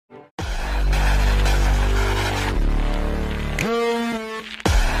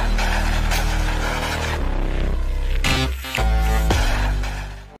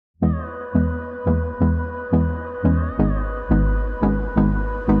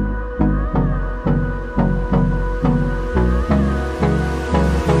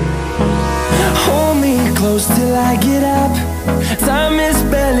close till I get up. Time is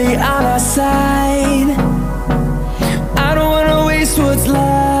barely on our side. I don't wanna waste what's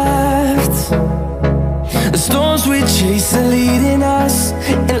left. The storms we chase are leading us,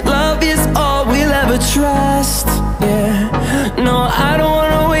 and love is all we'll ever trust. Yeah, no, I don't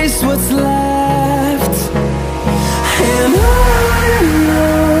wanna waste what's left. And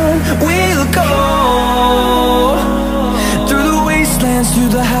on we'll go, through the wastelands,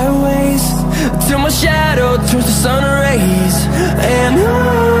 through the highways, till my shadow turns to sun rays. And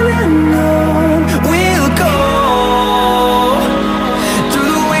on we'll go,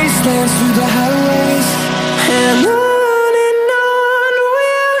 through the wastelands, through the highways, and on.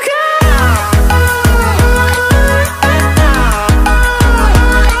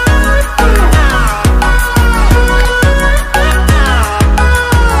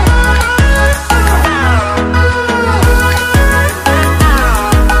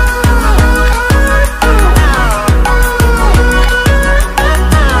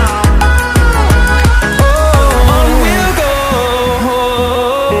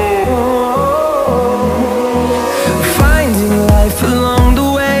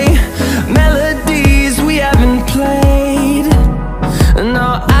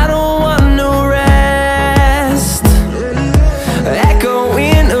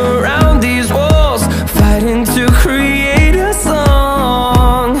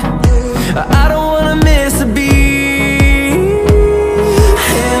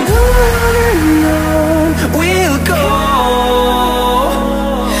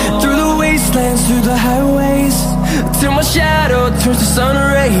 Through the highways, till my shadow turns to sun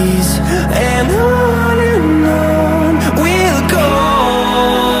rays. And on we'll go,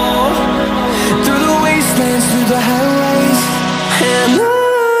 through the wastelands, through the highways, and on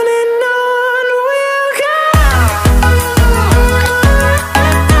we'll go.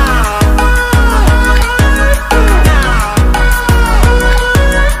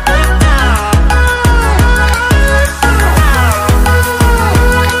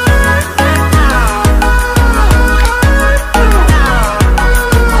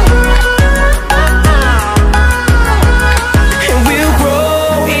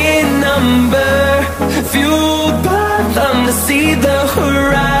 See the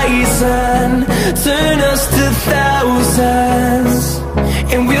horizon turn us to thousands,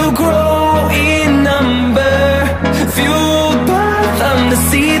 and we'll grow in number, fueled by them. To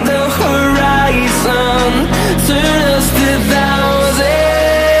see the horizon turn us to thousands,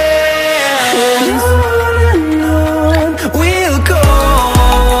 and on we'll go,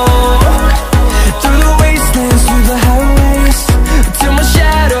 through the wastelands, through the highways, till my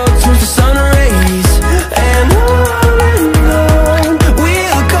shadow turns to sun rays. And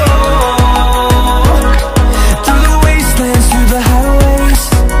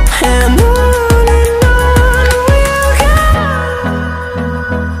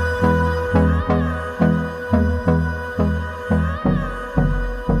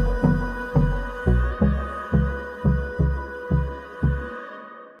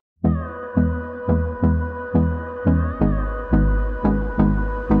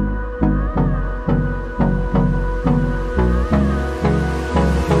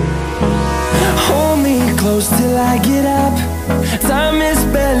close till I get up. Time is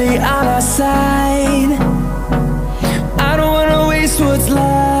barely on our side. I don't wanna waste what's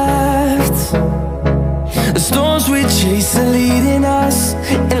left. The storms we chase are leading us,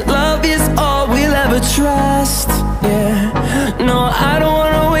 and love is all we'll ever trust. Yeah, no, I don't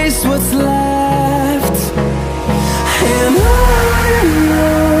wanna waste what's left. And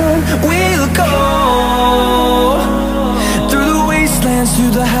on we'll go, through the wastelands,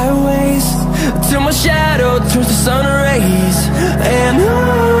 through the highways, till my shadow turns to sun rays. And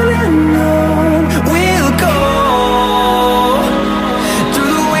on we'll go,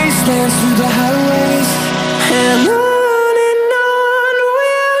 through the wastelands, through the highways, and on.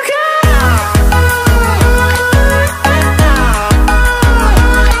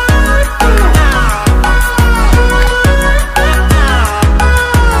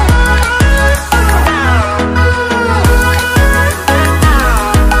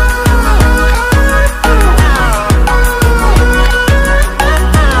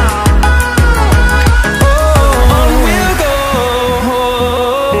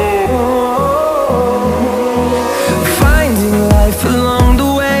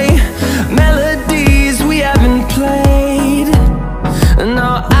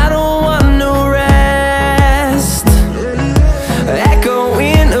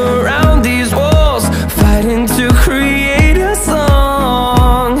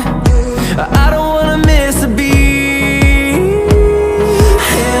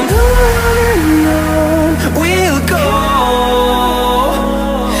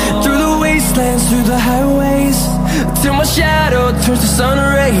 sun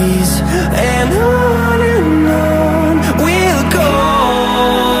rays. And on we'll go,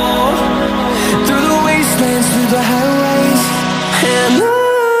 through the wastelands, through the highways. And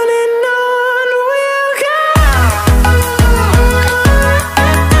on we'll go.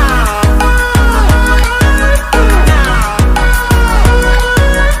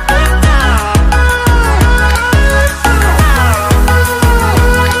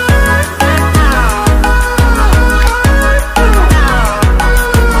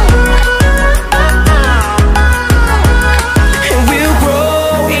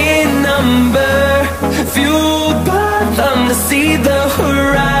 See the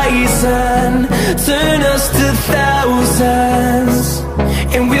horizon, turn us to thousands,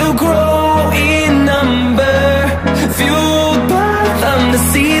 and we'll grow in number, fueled by them. To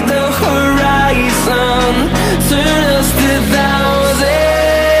see the horizon, turn us to thousands,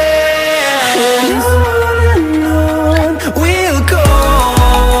 and on we'll go,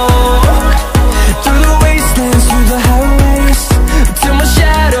 through the wastelands, through the highways, till my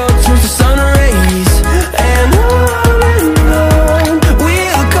shadow turns to sun rays. And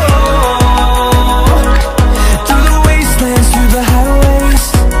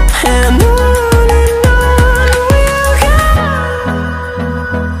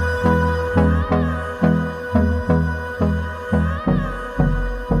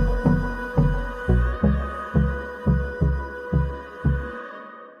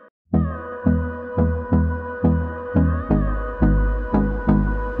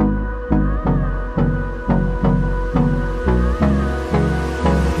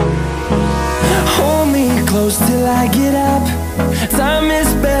close till I get up. Time is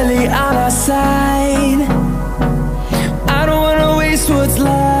barely on our side. I don't wanna waste what's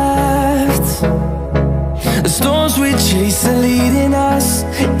left. The storms we chase are leading us,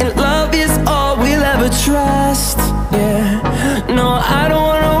 and love is all we'll ever trust. Yeah, no, I don't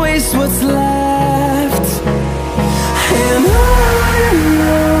wanna waste what's left. And on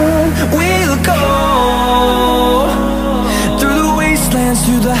we'll go, through the wastelands,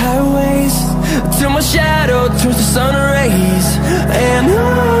 through the highways, till my shadow turns to sun rays. And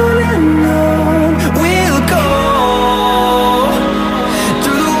on we'll go,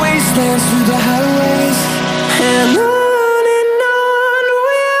 through the wastelands, through the highways. And on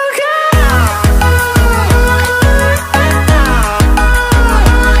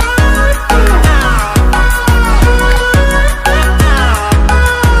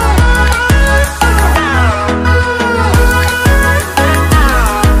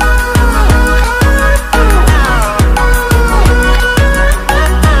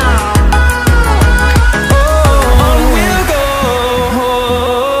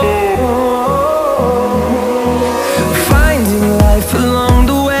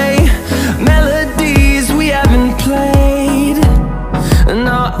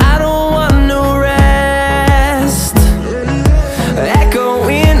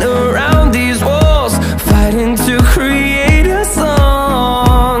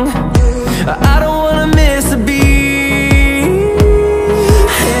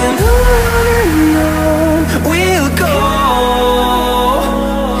we'll go.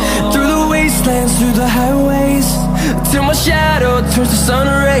 Through the highways, till my shadow turns to sun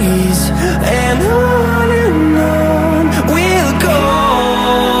rays. And on we'll go,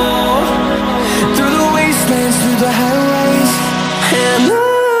 through the wastelands, through the highways. And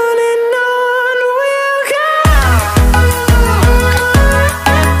on we'll go.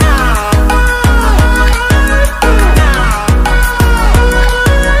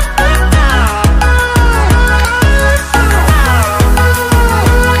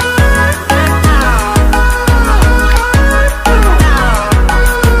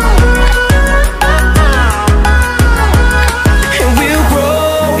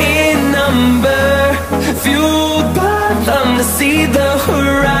 See the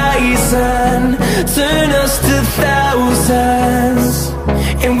horizon, turn us to thousands,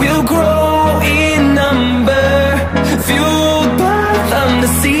 and we'll grow